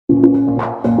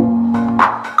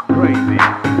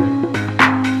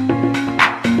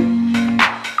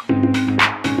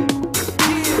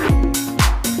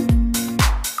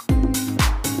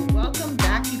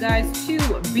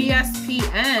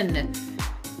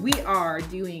We are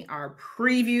doing our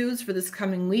previews for this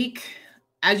coming week.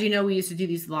 As you know, we used to do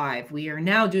these live. We are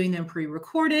now doing them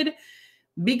pre-recorded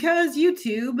because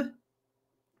YouTube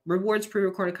rewards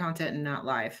pre-recorded content and not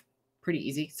live. Pretty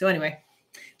easy. So anyway,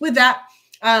 with that,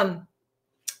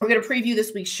 we're going to preview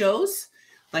this week's shows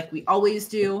like we always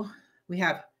do. We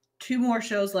have 2 more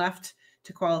shows left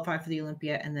to qualify for the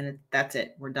Olympia, and then that's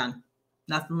it. We're done.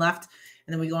 Nothing left.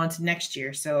 And then we go on to next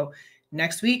year. So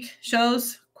next week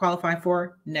shows qualify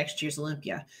for next year's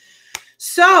Olympia.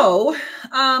 So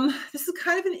this is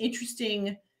kind of an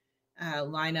interesting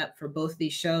lineup for both of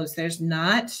these shows. There's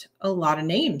not a lot of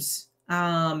names.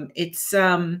 It's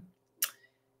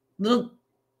little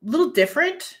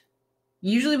different.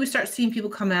 Usually we start seeing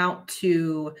people come out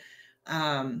to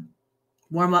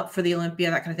warm up for the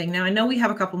Olympia, that kind of thing. Now I know we have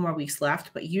a couple more weeks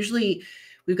left, but usually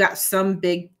we've got some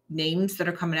big names that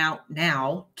are coming out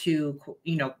now to,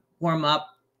 warm up,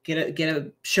 get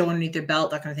a show underneath their belt,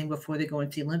 that kind of thing, before they go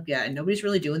into the Olympia. And nobody's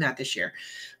really doing that this year.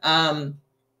 So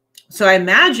I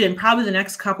imagine probably the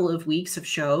next couple of weeks of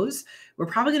shows, we're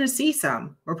probably going to see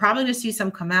some. We're probably going to see some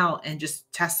come out and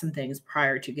just test some things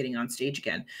prior to getting on stage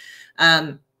again.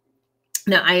 Now,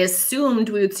 I assumed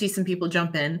we would see some people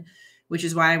jump in, which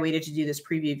is why I waited to do this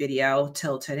preview video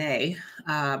till today,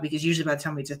 because usually by the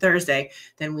time we get to Thursday,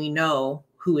 then we know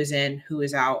who is in, who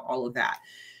is out, all of that.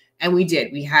 And we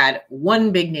did. We had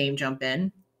 1 big name jump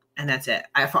in, and that's it.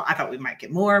 I thought we might get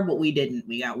more, but we didn't.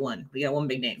 We got 1. We got 1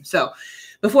 big name. So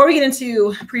before we get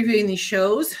into previewing these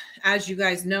shows, as you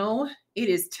guys know, it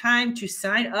is time to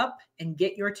sign up and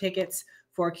get your tickets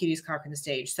for Cuties Conquering the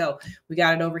Stage. So we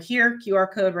got it over here,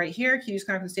 QR code right here, Cuties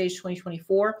Conquering the Stage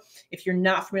 2024. If you're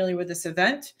not familiar with this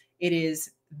event, it is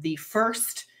the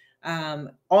first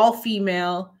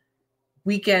all-female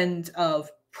weekend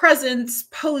of presence,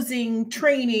 posing,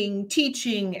 training,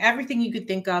 teaching, everything you could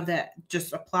think of that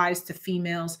just applies to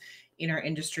females in our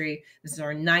industry. This is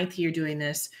our 9th year doing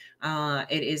this.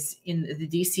 It is in the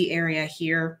DC area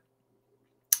here,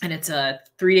 and it's a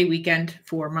 3-day weekend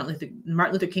for Martin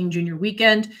Luther King Jr.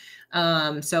 weekend.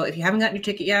 So if you haven't gotten your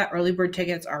ticket yet, early bird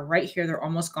tickets are right here. They're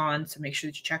almost gone, so make sure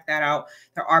that you check that out.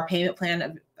 There are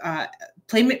payment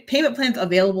plans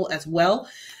available as well.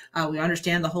 We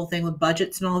understand the whole thing with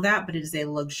budgets and all of that, but it is a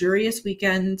luxurious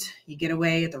weekend. You get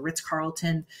away at the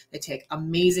Ritz-Carlton. They take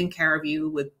amazing care of you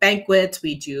with banquets.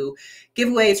 We do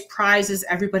giveaways, prizes.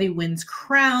 Everybody wins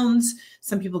crowns.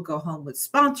 Some people go home with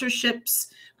sponsorships.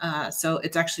 So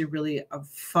it's actually really a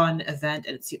fun event,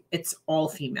 and it's all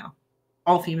female.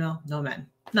 All female, no men.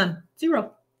 None.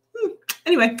 0.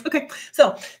 Anyway, okay.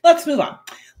 So let's move on.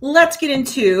 Let's get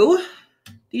into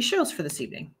these shows for this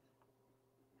evening.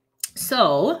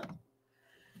 So let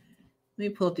me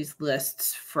pull up these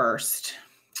lists first.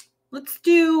 Let's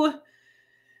do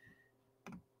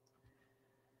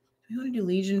we want to do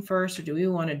Legion first, or do we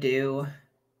want to do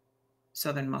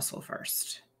Southern Muscle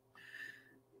first?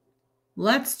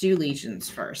 Let's do Legions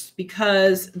first,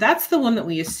 because that's the one that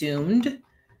we assumed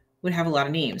would have a lot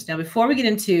of names. Now, before we get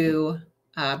into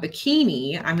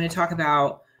Bikini, I'm going to talk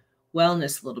about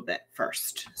wellness a little bit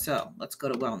first. So let's go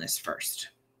to wellness first.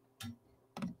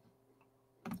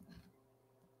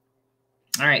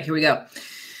 All right, here we go.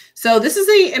 So this is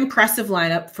an impressive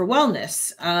lineup for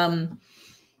wellness.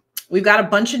 We've got a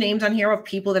bunch of names on here of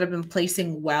people that have been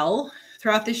placing well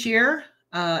throughout this year.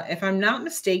 If I'm not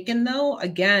mistaken, though,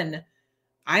 again,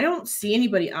 I don't see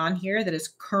anybody on here that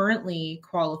is currently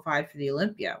qualified for the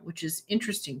Olympia, which is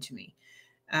interesting to me.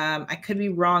 I could be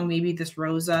wrong. Maybe this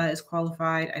Rosa is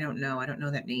qualified. I don't know. I don't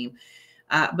know that name.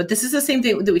 But this is the same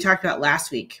thing that we talked about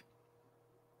last week.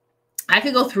 I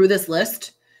could go through this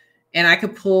list, and I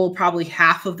could pull probably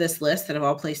half of this list that have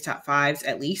all placed top 5s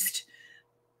at least,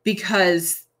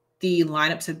 because the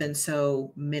lineups have been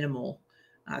so minimal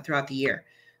throughout the year.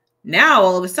 Now,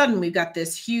 all of a sudden, we've got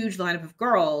this huge lineup of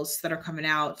girls that are coming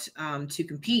out to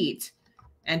compete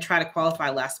and try to qualify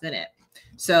last minute.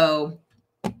 So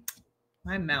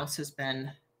my mouse has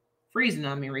been freezing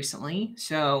on me recently.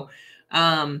 So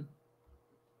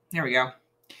there we go.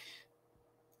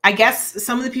 I guess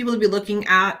some of the people to be looking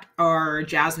at are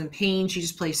Jasmine Payne. She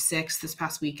just placed 6th this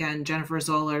past weekend. Jennifer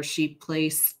Zoller, she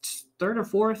placed 3rd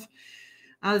or 4th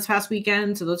this past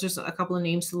weekend. So those are a couple of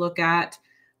names to look at.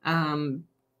 But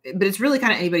it's really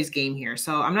kind of anybody's game here.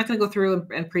 So I'm not going to go through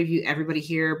and preview everybody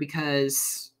here,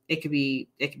 because it could be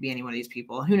any one of these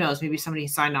people. Who knows? Maybe somebody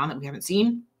signed on that we haven't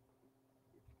seen.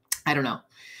 I don't know.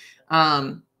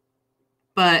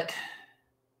 But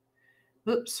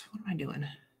oops, what am I doing?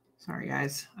 Sorry,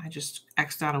 guys. I just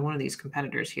X'd out on one of these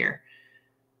competitors here.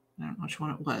 I don't know which one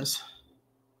it was.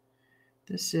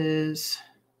 This is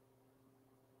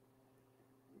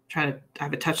I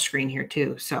have a touch screen here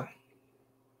too. So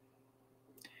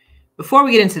before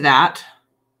we get into that,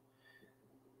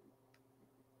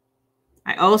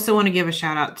 I also want to give a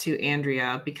shout out to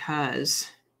Andrea, because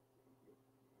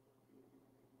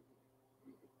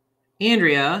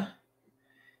Andrea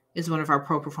is one of our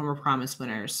Pro Performer Promise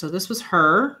winners. So this was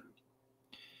her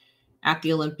at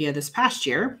the Olympia this past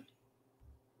year.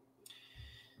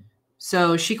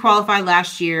 So she qualified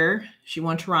last year. She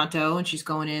won Toronto, and she's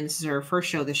going in. This is her first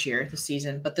show this year, this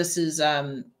season. But this was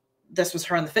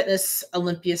her on the fitness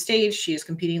Olympia stage. She is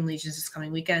competing in Legions this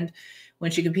coming weekend. When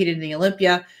she competed in the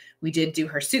Olympia, we did do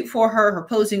her suit for her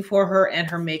posing for her, and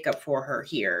her makeup for her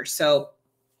here. So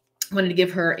I wanted to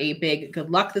give her a big good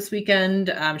luck this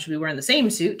weekend. She'll be wearing the same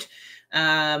suit.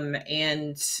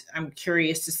 And I'm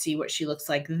curious to see what she looks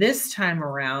like this time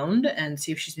around, and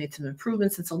see if she's made some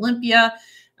improvements since Olympia.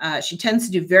 She tends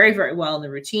to do very, very well in the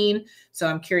routine. So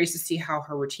I'm curious to see how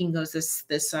her routine goes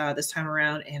this time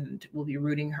around, and we'll be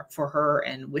rooting for her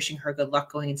and wishing her good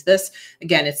luck going into this.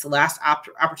 Again, it's the last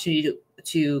opportunity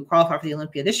to qualify for the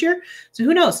Olympia this year. So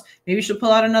who knows? Maybe she'll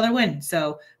pull out another win.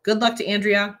 So good luck to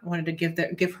Andrea. I wanted to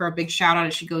give her a big shout out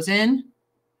as she goes in.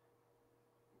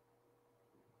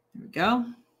 There we go.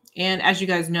 And as you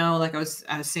guys know, like I was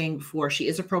saying before, she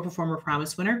is a Pro Performer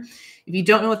Promise winner. If you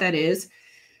don't know what that is,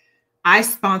 I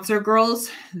sponsor girls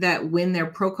that win their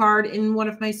pro card in one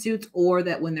of my suits, or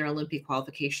that win their Olympia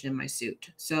qualification in my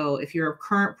suit. So if you're a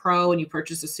current pro and you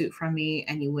purchase a suit from me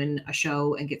and you win a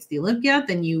show and get to the Olympia,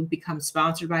 then you become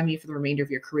sponsored by me for the remainder of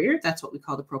your career. That's what we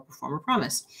call the Pro Performer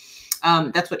Promise.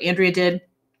 That's what Andrea did.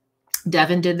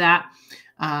 Devin did that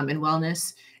in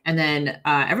wellness. And then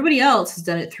everybody else has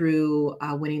done it through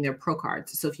winning their pro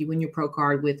cards. So if you win your pro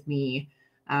card with me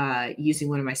using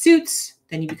one of my suits,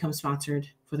 then you become sponsored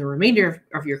for the remainder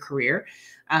of your career.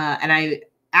 And I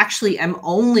actually am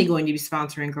only going to be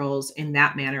sponsoring girls in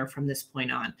that manner from this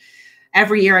point on.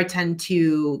 Every year I tend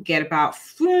to get about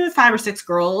 5 or 6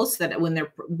 girls that win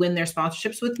their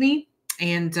sponsorships with me,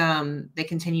 and they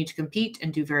continue to compete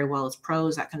and do very well as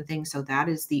pros, that kind of thing. So that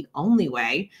is the only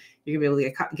way you're gonna be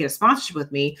able to get a sponsorship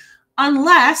with me,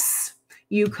 unless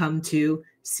you come to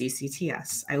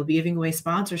CCTS. I will be giving away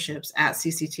sponsorships at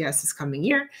CCTS this coming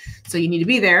year. So you need to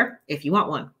be there if you want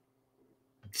one.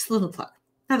 Just a little plug,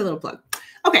 another little plug.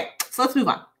 Okay, so let's move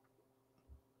on.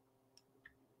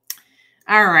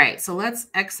 All right, so let's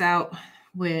X out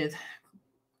with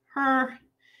her.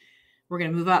 We're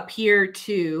going to move up here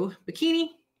to Bikini.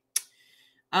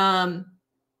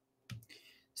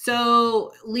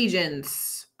 So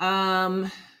Legions. I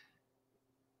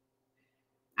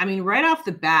mean, right off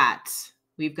the bat,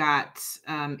 we've got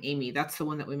Amy. That's the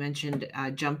one that we mentioned,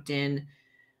 jumped in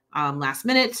last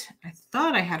minute. I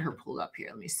thought I had her pulled up here.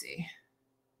 Let me see.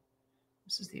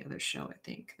 This is the other show, I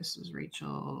think. This is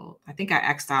Rachel. I think I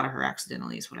X'd out of her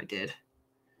accidentally is what I did.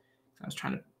 I was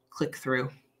trying to click through.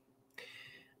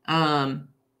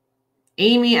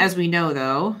 Amy, as we know,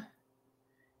 though,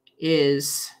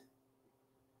 is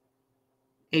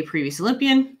a previous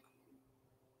Olympian.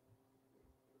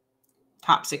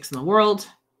 Top 6 in the world.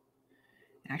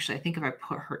 Actually, I think if I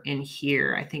put her in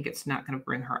here, I think it's not going to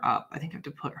bring her up. I think I have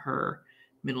to put her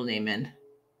middle name in. I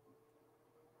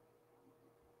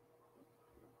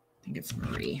think it's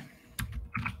Marie.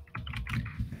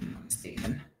 Let's see.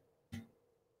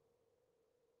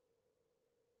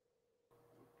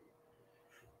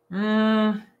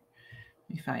 Let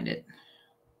me find it.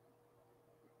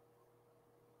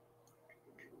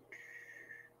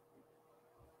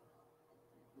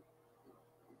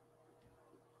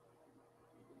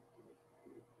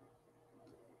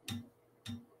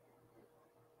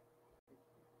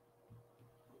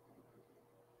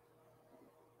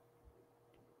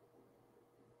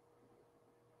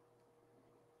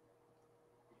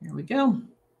 Here we go.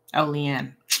 Oh,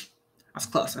 Leanne. I was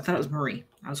close. I thought it was Marie.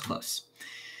 I was close.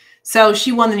 So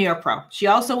she won the New York Pro. She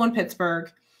also won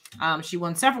Pittsburgh. She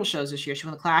won several shows this year. She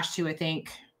won the Clash too, I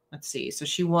think. Let's see. So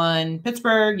she won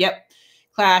Pittsburgh, yep,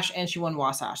 Clash, and she won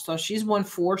Wasatch. So she's won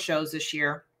 4 shows this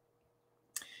year.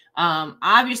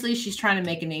 Obviously, she's trying to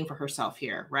make a name for herself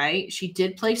here, right? She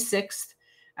did place 6th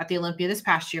at the Olympia this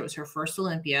past year. It was her first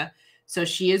Olympia. So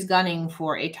she is gunning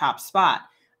for a top spot.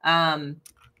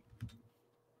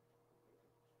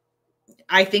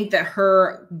 I think that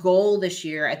her goal this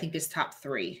year, I think, is top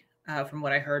 3, from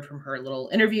what I heard from her little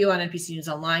interview on NPC News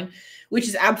Online, which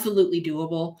is absolutely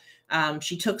doable.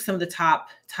 She took some of the top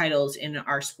titles in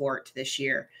our sport this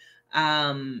year.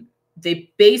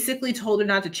 They basically told her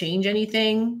not to change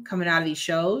anything coming out of these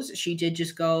shows. She did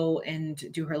just go and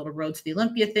do her little road to the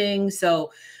Olympia thing.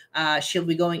 So she'll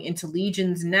be going into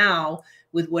Legions now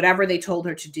with whatever they told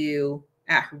her to do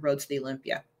at her road to the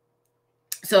Olympia.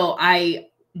 So I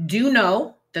do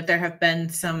know that there have been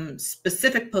some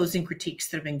specific posing critiques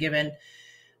that have been given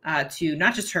to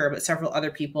not just her, but several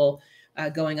other people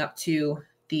going up to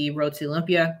the road to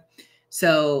Olympia.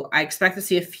 So I expect to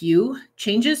see a few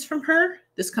changes from her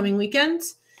this coming weekend.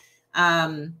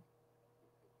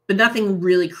 But nothing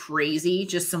really crazy,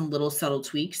 just some little subtle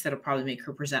tweaks that'll probably make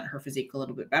her present her physique a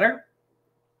little bit better.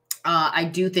 I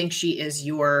do think she is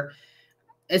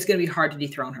it's going to be hard to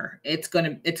dethrone her. It's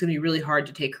going to be really hard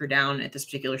to take her down at this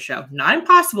particular show. Not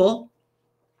impossible.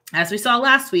 As we saw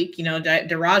last week, you know,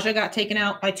 Daraja got taken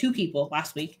out by 2 people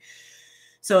last week.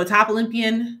 So a top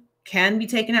Olympian can be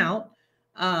taken out.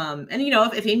 And, you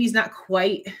know, if Amy's not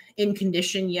quite in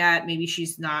condition yet, maybe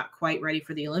she's not quite ready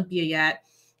for the Olympia yet,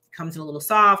 comes in a little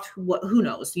soft, who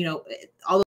knows? You know,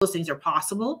 all those things are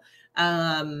possible.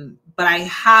 But I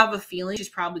have a feeling she's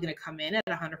probably going to come in at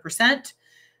 100%.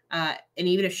 And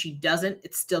even if she doesn't,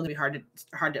 it's still going to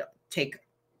be hard to take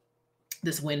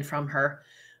this win from her,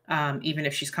 even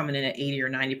if she's coming in at 80 or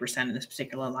 90% in this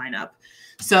particular lineup.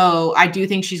 So I do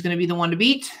think she's going to be the one to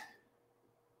beat.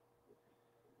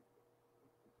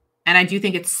 And I do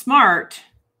think it's smart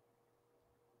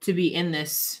to be in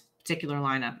this particular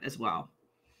lineup as well.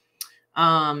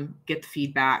 Get the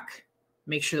feedback,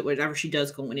 make sure that whatever she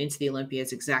does going into the Olympia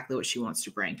is exactly what she wants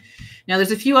to bring. Now,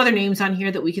 there's a few other names on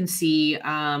here that we can see. You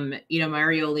know,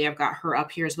 Marioli, I've got her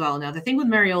up here as well. Now, the thing with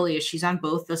Marioli is she's on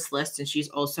both this list and she's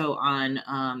also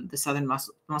on the Southern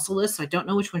Muscle list. So I don't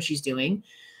know which one she's doing.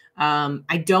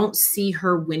 I don't see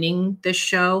her winning this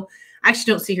show. I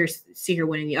actually don't see her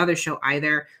winning the other show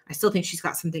either. I still think she's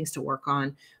got some things to work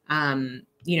on.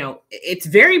 You know, it's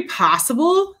very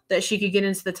possible that she could get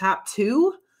into the top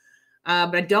 2,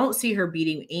 but I don't see her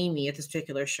beating Amy at this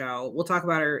particular show. We'll talk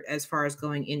about her as far as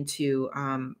going into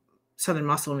Southern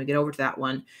Muscle when we get over to that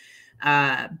one.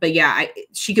 But yeah,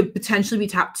 she could potentially be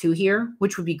top 2 here,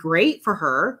 which would be great for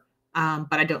her,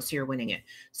 but I don't see her winning it.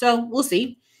 So we'll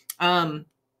see. Let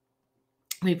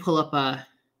me pull up a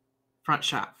front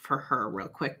shot for her real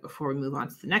quick before we move on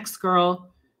to the next girl.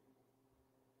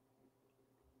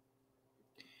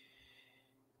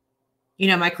 You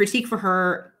know, my critique for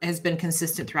her has been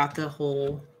consistent throughout the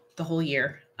whole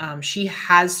year. She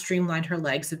has streamlined her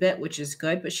legs a bit, which is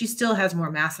good, but she still has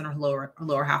more mass in her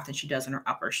lower half than she does in her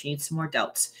upper. She needs some more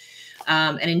delts.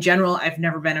 And in general, I've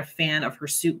never been a fan of her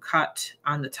suit cut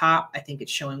on the top. I think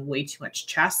it's showing way too much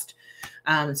chest.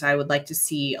 So I would like to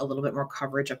see a little bit more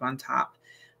coverage up on top.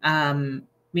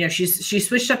 You know, she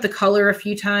switched up the color a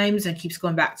few times and keeps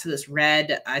going back to this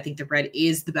red. I think the red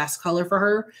is the best color for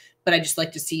her, but I just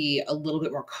like to see a little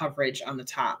bit more coverage on the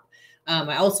top.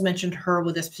 I also mentioned her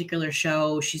with this particular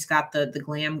show. She's got the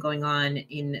glam going on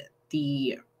in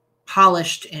the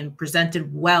polished and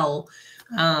presented well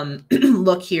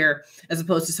look here, as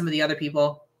opposed to some of the other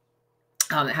people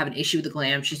that have an issue with the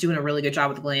glam. She's doing a really good job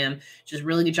with the glam. She does a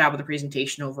really good job with the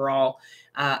presentation overall.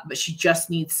 But she just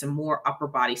needs some more upper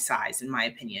body size, in my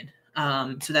opinion.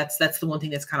 So that's the one thing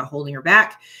that's kind of holding her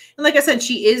back. And like I said,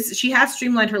 she has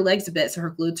streamlined her legs a bit, so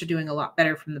her glutes are doing a lot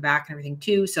better from the back and everything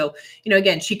too. So, you know,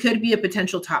 again, she could be a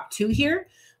potential top 2 here.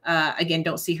 Again,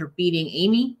 don't see her beating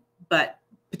Amy, but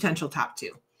potential top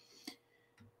 2.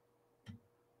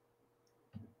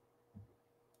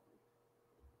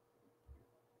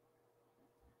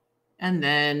 And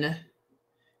then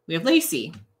we have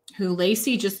Lacey, who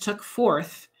Lacey just took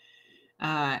 4th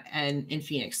and in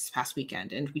Phoenix this past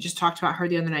weekend. And we just talked about her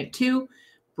the other night too.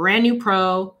 Brand new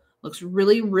pro, looks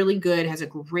really, really good, has a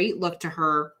great look to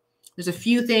her. There's a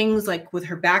few things like with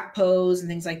her back pose and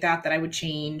things like that I would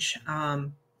change.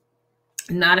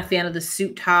 Not a fan of the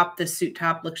suit top. The suit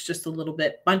top looks just a little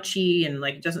bit bunchy and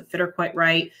like it doesn't fit her quite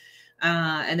right.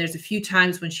 And there's a few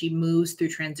times when she moves through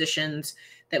transitions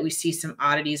that we see some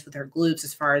oddities with her glutes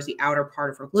as far as the outer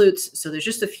part of her glutes. So there's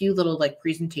just a few little like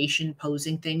presentation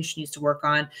posing things she needs to work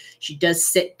on. She does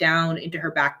sit down into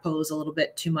her back pose a little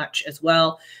bit too much as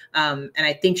well. And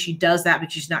I think she does that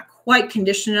because she's not quite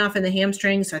conditioned enough in the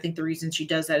hamstrings. So I think the reason she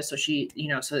does that is so she, you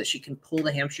know, so that she can pull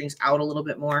the hamstrings out a little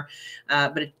bit more.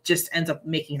 But it just ends up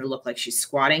making her look like she's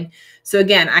squatting. So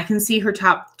again, I can see her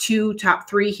top 2, top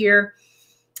 3 here,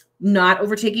 not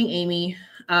overtaking Amy.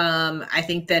 I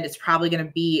think that it's probably going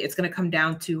to come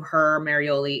down to her,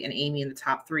 Marioli, and Amy in the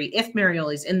top 3. If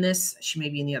Marioli's in this, she may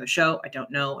be in the other show. I don't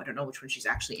know. I don't know which one she's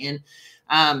actually in.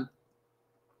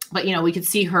 But you know, we could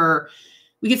see her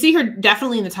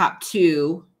definitely in the top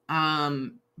 2.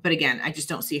 But again, I just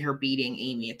don't see her beating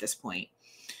Amy at this point.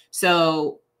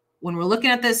 So when we're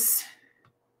looking at this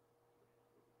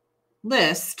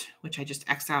list, which I just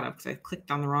X'd out of because I clicked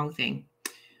on the wrong thing.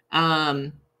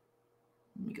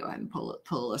 Let me go ahead and pull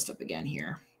the list up again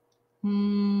here.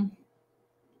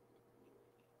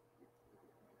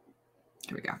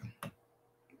 There we go.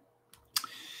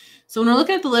 So when we're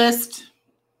looking at the list,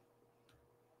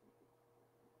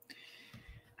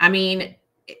 I mean,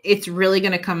 it's really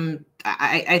going to come.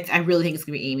 I really think it's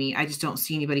going to be Amy. I just don't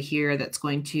see anybody here that's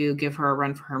going to give her a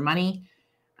run for her money.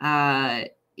 I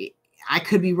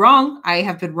could be wrong. I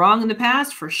have been wrong in the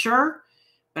past for sure,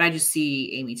 but I just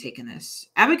see Amy taking this.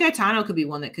 Abby Gaetano could be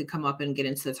one that could come up and get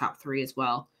into the top 3 as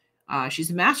well.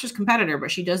 She's a Masters competitor, but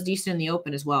she does decent in the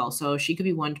Open as well. So she could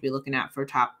be one to be looking at for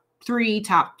top 3,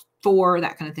 top 4,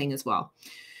 that kind of thing as well.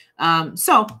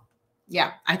 So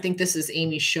yeah, I think this is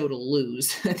Amy's show to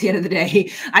lose at the end of the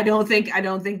day. I don't think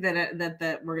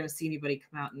that we're going to see anybody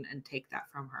come out and take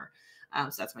that from her.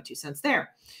 So that's my 2 cents there.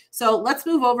 So let's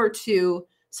move over to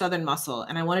Southern Muscle.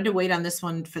 And I wanted to wait on this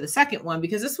one for the second one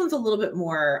because this one's a little bit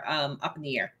more up in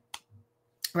the air,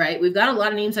 right? We've got a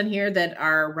lot of names on here that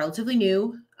are relatively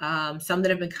new, some that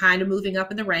have been kind of moving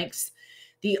up in the ranks.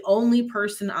 The only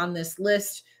person on this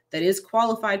list that is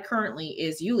qualified currently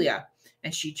is Yulia,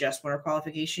 and she just won her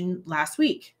qualification last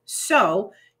week.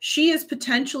 So she is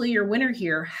potentially your winner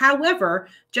here. However,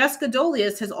 Jessica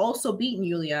Dolius has also beaten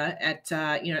Yulia at,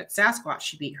 at Sasquatch.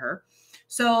 She beat her.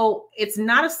 So it's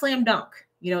not a slam dunk.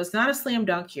 It's not a slam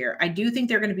dunk here. I do think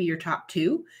they're going to be your top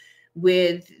 2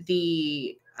 with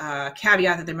the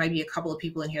caveat that there might be a couple of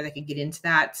people in here that can get into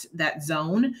that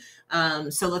zone.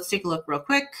 So let's take a look real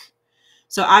quick.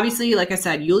 So obviously, like I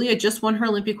said, Yulia just won her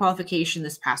Olympia qualification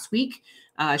this past week.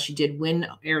 She did win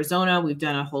Arizona. We've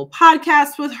done a whole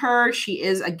podcast with her. She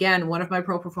is, again, one of my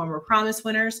Pro Performer Promise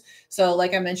winners. So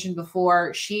like I mentioned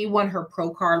before, she won her pro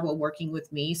card while working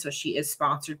with me. So she is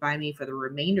sponsored by me for the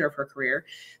remainder of her career.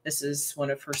 This is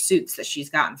one of her suits that she's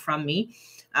gotten from me.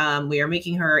 We are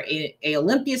making her a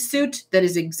Olympia suit that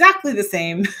is exactly the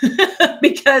same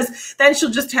because then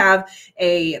she'll just have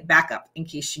a backup in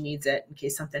case she needs it, in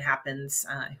case something happens.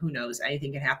 Who knows?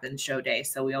 Anything can happen show day.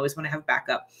 So we always want to have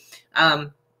backup.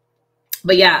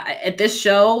 But yeah, at this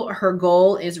show, her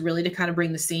goal is really to kind of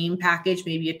bring the same package,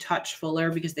 maybe a touch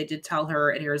fuller, because they did tell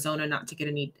her at Arizona not to get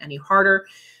any harder,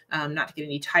 not to get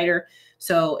any tighter.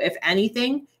 So if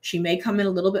anything, she may come in a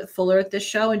little bit fuller at this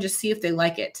show and just see if they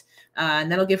like it.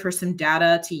 And that'll give her some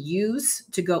data to use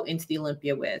to go into the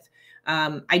Olympia with.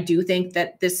 I do think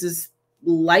that this is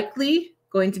likely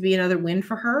going to be another win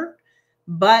for her,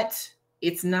 but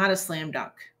it's not a slam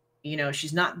dunk.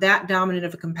 She's not that dominant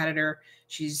of a competitor.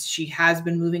 She has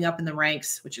been moving up in the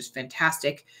ranks, which is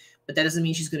fantastic, but that doesn't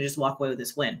mean she's going to just walk away with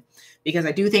this win, because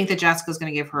I do think that Jessica's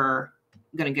going to give her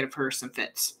some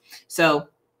fits. So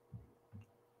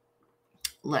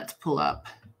let's pull up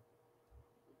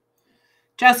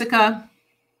Jessica.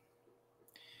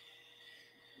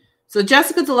 So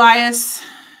Jessica Dolius,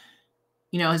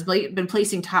 has been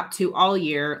placing top 2 all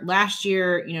year. Last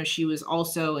year, she was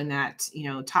also in that,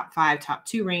 top 5, top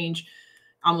 2 range,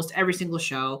 almost every single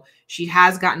show. She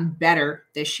has gotten better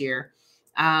this year.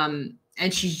 And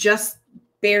she's just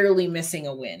barely missing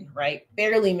a win, right?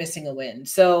 Barely missing a win.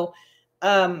 So,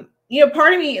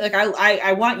 part of me, like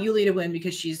I want Yulia to win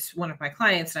because she's one of my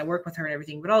clients and I work with her and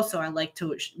everything, but also I like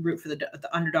to root for the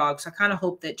underdog. So I kind of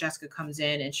hope that Jessica comes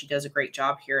in and she does a great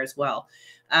job here as well.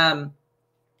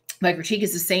 My critique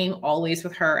is the same always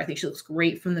with her. I think she looks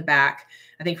great from the back.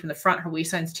 I think from the front, her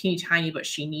waistline's teeny tiny, but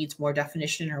she needs more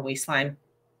definition in her waistline.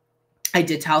 I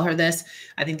did tell her this.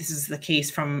 I think this is the case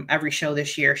from every show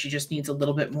this year. She just needs a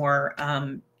little bit more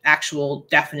actual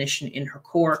definition in her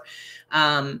core.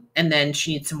 And then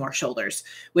she needs some more shoulders,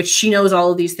 which she knows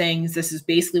all of these things. This is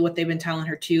basically what they've been telling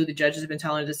her too. The judges have been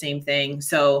telling her the same thing.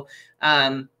 So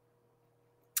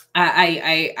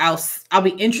I'll be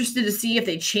interested to see if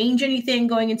they change anything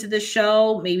going into this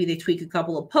show. Maybe they tweak a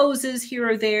couple of poses here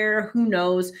or there. Who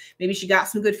knows? Maybe she got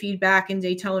some good feedback in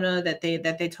Daytona that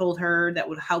they told her that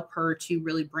would help her to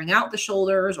really bring out the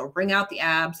shoulders or bring out the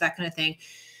abs, that kind of thing.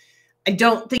 I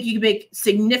don't think you can make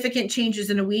significant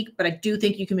changes in a week, but I do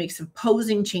think you can make some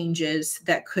posing changes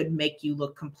that could make you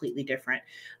look completely different.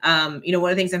 One of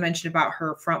the things I mentioned about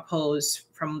her front pose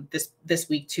from this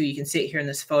week too, you can see it here in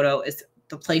this photo, is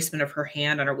the placement of her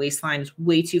hand on her waistline is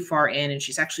way too far in, and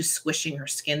she's actually squishing her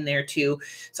skin there too.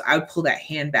 So I would pull that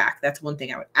hand back. That's one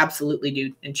thing I would absolutely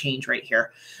do and change right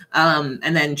here.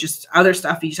 And then just other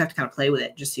stuff, you just have to kind of play with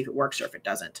it, just see if it works or if it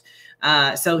doesn't.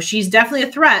 So she's definitely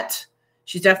a threat.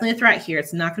 She's definitely a threat here.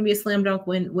 It's not going to be a slam dunk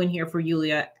win here for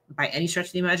Yulia by any stretch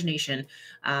of the imagination.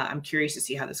 I'm curious to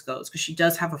see how this goes because she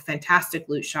does have a fantastic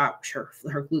glute shot. Sure,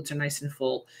 her glutes are nice and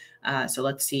full. So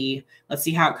let's see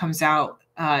how it comes out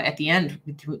at the end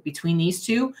between these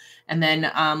two. And then,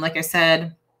 like I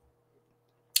said,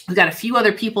 we've got a few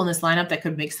other people in this lineup that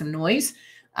could make some noise.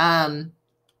 One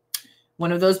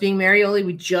One of those being Marioli.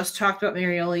 We just talked about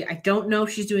Marioli. I don't know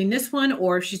if she's doing this one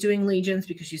or if she's doing Legions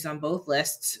because she's on both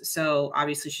lists. So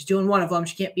obviously she's doing one of them.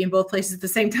 She can't be in both places at the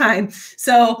same time.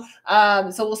 So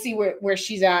so we'll see where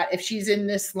she's at. If she's in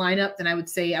this lineup, then I would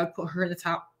say I would put her in the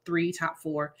top 3, top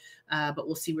 4. But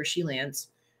we'll see where she lands.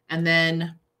 And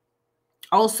then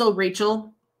also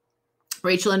Rachel.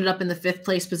 Rachel ended up in the 5th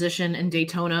place position in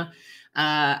Daytona.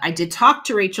 I did talk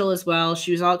to Rachel as well.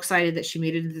 She was all excited that she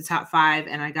made it into the top 5,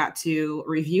 and I got to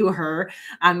review her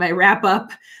on my wrap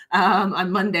up on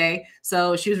Monday.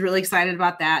 So she was really excited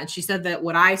about that. And she said that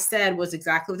what I said was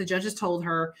exactly what the judges told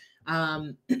her,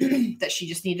 that she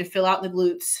just needed to fill out in the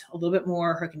glutes a little bit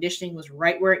more. Her conditioning was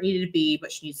right where it needed to be,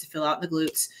 but she needs to fill out in the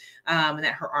glutes, and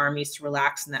that her arm needs to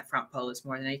relax in that front pose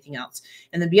more than anything else.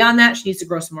 And then beyond that, she needs to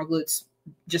grow some more glutes.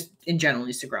 Just in general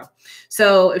needs to grow.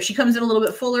 So if she comes in a little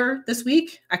bit fuller this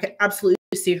week, I could absolutely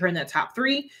see her in that top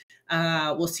 3.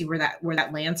 We'll see where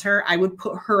that lands her. I would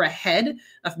put her ahead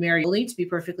of Marioli, to be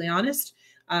perfectly honest.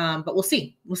 But we'll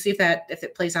see. We'll see if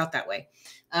it plays out that way.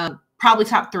 Probably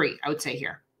top 3, I would say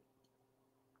here.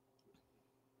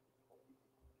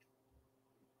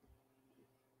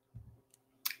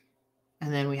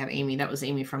 And then we have Amy. That was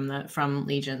Amy from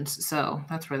Legions. So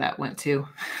that's where that went to.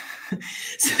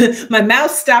 So my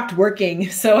mouse stopped working,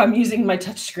 so I'm using my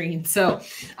touch screen. So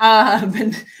I've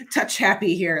been touch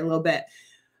happy here a little bit.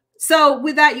 So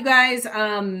with that, you guys,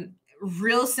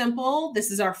 real simple. This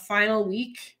is our final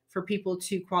week for people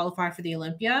to qualify for the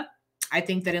Olympia. I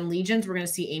think that in Legions, we're going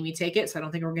to see Amy take it. So I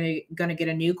don't think we're going to get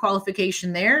a new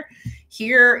qualification there.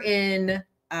 Here in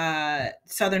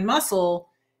Southern Muscle,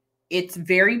 it's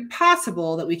very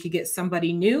possible that we could get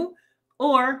somebody new,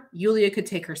 or Yulia could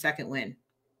take her 2nd win.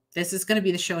 This is going to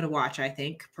be the show to watch, I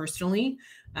think, personally.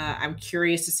 I'm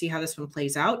curious to see how this one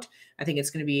plays out. I think it's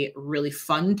going to be really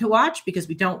fun to watch because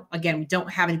we don't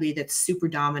have anybody that's super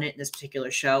dominant in this particular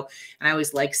show. And I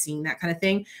always like seeing that kind of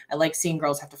thing. I like seeing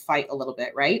girls have to fight a little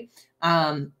bit, right?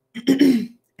 And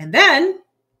then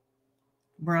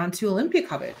we're on to Olympia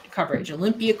coverage.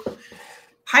 Olympia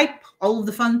hype, all of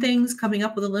the fun things coming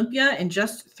up with Olympia in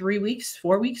just 3 weeks,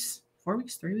 4 weeks, 4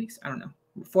 weeks, 3 weeks. I don't know.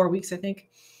 4 weeks, I think.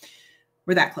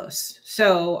 We're that close.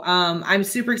 So I'm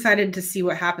super excited to see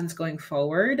what happens going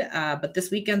forward. But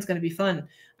this weekend's going to be fun.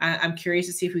 I'm curious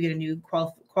to see if we get a new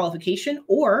qualification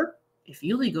or if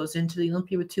Yuli goes into the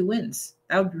Olympia with 2 wins.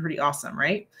 That would be pretty awesome,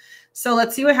 right? So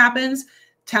let's see what happens.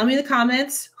 Tell me in the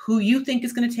comments who you think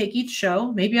is going to take each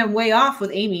show. Maybe I'm way off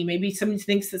with Amy. Maybe somebody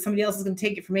thinks that somebody else is going to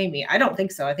take it from Amy. I don't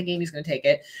think so. I think Amy's going to take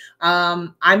it.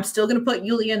 I'm still going to put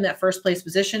Yulia in that 1st place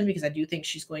position because I do think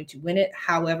she's going to win it.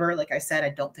 However, like I said, I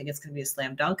don't think it's going to be a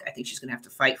slam dunk. I think she's going to have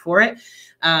to fight for it.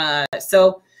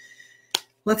 So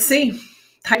let's see.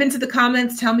 Type into the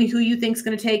comments. Tell me who you think is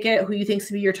going to take it, who you think is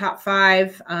going to be your top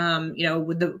 5. You know,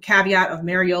 with the caveat of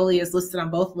Marioli is listed on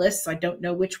both lists. So I don't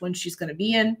know which one she's going to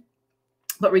be in.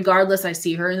 But regardless, I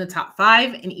see her in the top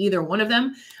 5 in either one of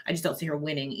them. I just don't see her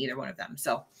winning either one of them.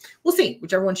 So we'll see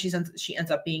whichever one she ends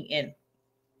up being in.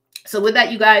 So with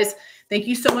that, you guys, thank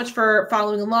you so much for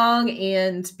following along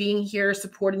and being here,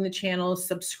 supporting the channel.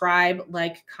 Subscribe,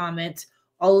 like, comment,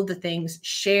 all of the things,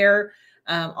 share.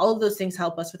 All of those things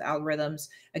help us with algorithms.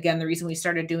 Again, the reason we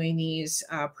started doing these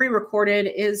pre-recorded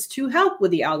is to help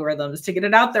with the algorithms, to get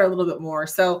it out there a little bit more.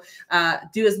 So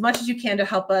do as much as you can to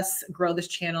help us grow this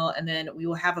channel. And then we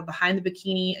will have a Behind the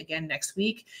Bikini again next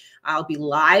week. I'll be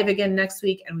live again next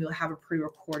week, and we will have a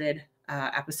pre-recorded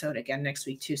episode again next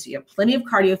week too. So you have plenty of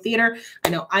cardio theater. I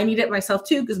know I need it myself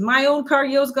too because my own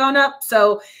cardio has gone up.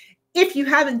 So if you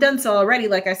haven't done so already,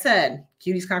 like I said,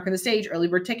 Cuties Conquering the Stage, early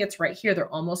bird tickets right here. They're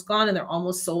almost gone and they're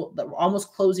almost sold. They're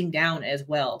almost closing down as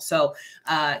well. So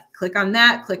click on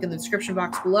that, click in the description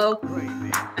box below.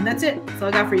 And that's it. That's all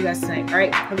I got for you guys tonight. All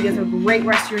right. Hope you guys have a great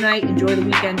rest of your night. Enjoy the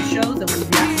weekend shows, and we'll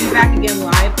be back again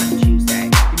live on Tuesday.